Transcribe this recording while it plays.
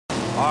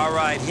All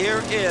right,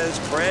 here is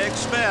Craig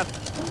Smith.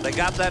 They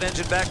got that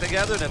engine back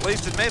together, and at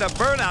least it made a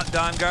burnout,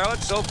 Don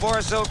Garlett. So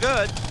far, so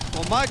good.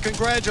 Well, my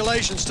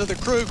congratulations to the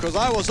crew, because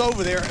I was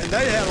over there, and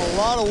they had a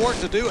lot of work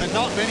to do and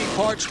not many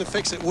parts to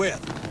fix it with.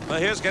 Well,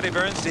 here's Kenny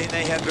Bernstein.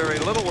 They had very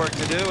little work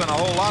to do and a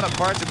whole lot of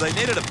parts if they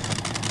needed them.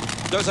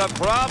 There's a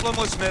problem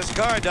with Smith's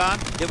car, Don.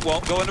 It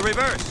won't go into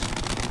reverse.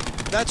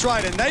 That's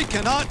right, and they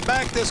cannot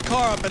back this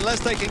car up unless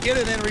they can get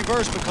it in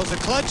reverse, because the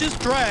clutches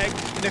drag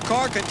and the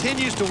car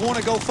continues to want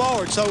to go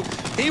forward. So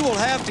he will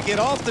have to get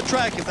off the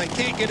track if they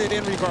can't get it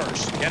in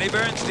reverse. Kenny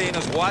Bernstein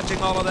is watching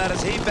all of that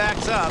as he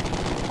backs up.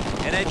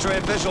 NHRA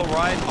official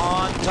right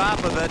on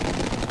top of it.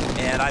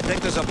 And I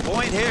think there's a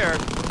point here.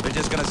 They're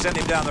just going to send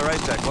him down the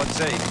racetrack. Let's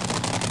see.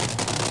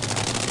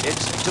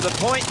 It's to the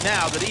point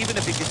now that even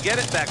if he could get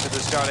it back to the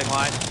starting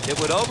line, it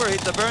would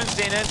overheat the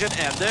Bernstein engine.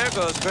 And there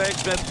goes Craig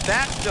Smith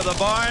back to the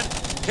barn.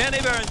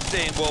 Kenny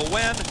Bernstein will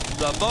win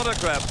the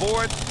Motorcraft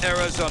Ford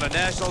Arizona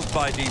Nationals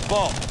by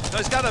default. Now,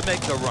 he's got to make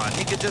the run.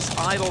 He could just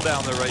idle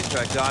down the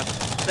racetrack, Don.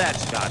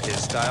 That's not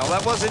his style.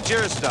 That wasn't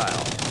your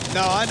style.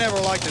 No, I never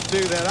liked to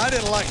do that. I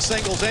didn't like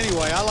singles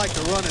anyway. I like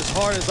to run as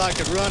hard as I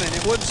could run, and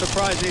it wouldn't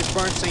surprise me if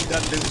Bernstein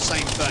doesn't do the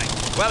same thing.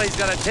 Well, he's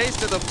got a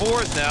taste of the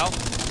fours now.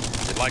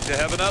 He'd like to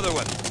have another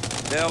one.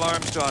 Dale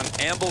Armstrong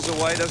ambles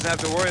away, doesn't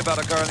have to worry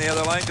about a car in the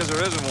other lane because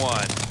there isn't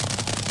one.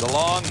 The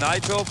long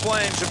nitro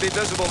flame should be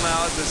visible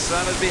now as the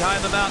sun is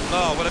behind the mountain.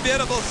 Oh, what a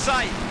beautiful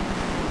sight.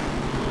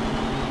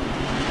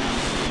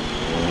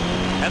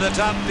 And the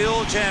top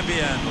fuel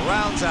champion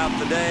rounds out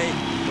the day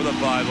with a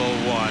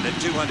 501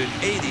 at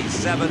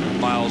 287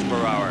 miles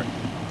per hour.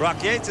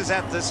 Brock Yates is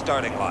at the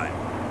starting line.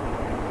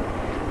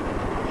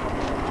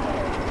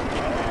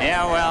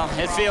 Yeah, well,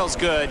 it feels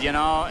good, you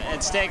know.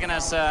 It's taken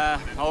us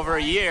over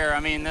a year.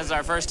 I mean, this is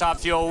our first top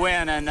fuel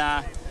win, and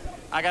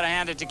I got to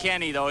hand it to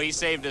Kenny, though. He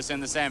saved us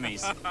in the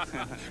semis.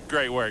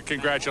 Great work.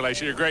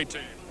 Congratulations. You're a great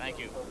team. Thank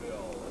you.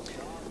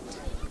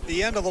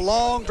 The end of a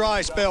long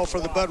dry spell for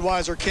the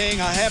Budweiser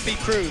King. A happy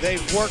crew.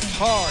 They've worked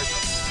hard.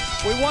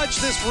 We watch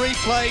this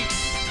replay.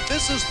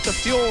 This is the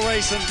fuel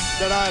racing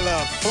that I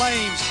love.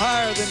 Flames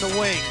higher than the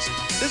wings.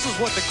 This is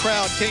what the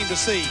crowd came to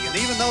see. And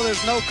even though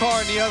there's no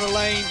car in the other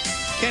lane,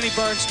 Kenny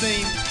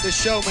Bernstein, the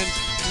showman,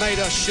 made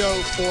us show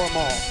for them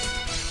all.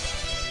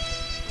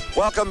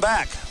 Welcome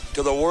back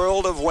to the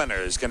world of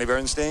winners, Kenny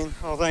Bernstein.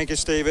 Oh, thank you,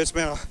 Steve. It's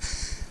been a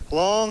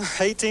long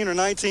 18 or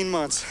 19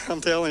 months.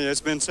 I'm telling you,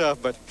 it's been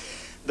tough, but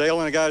Dale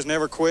and the guys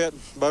never quit.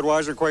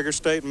 Budweiser, Quaker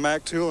State, and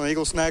Mac Tool and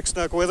Eagle Snack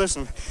stuck with us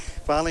and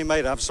finally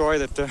made it. I'm sorry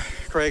that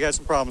Craig had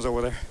some problems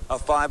over there. A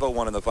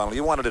 501 in the final.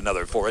 You wanted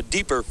another four, a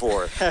deeper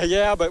four.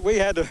 Yeah, but we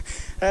had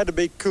to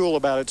be cool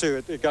about it,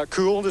 too. It got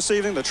cool this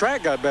evening. The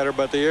track got better,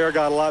 but the air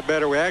got a lot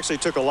better. We actually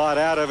took a lot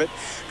out of it,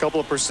 a couple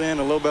of percent,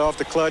 a little bit off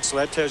the clutch, so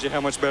that tells you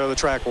how much better the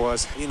track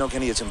was. You know,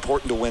 Kenny, it's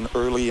important to win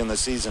early in the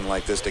season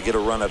like this to get a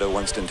run at a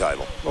Winston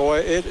title. Boy,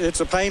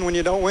 it's a pain when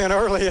you don't win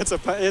early.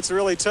 It's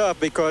really tough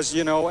because,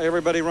 you know,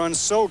 everybody runs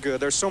so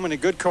good. There's so many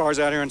good cars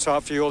out here in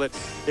Top Fuel that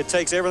it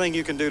takes everything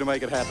you can do to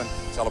make it happen.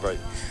 Celebrate.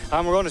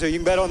 I'm going to. You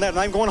can bet on that, and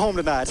I'm going home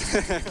tonight.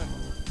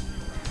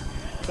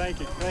 Thank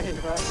you. Thank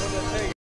you.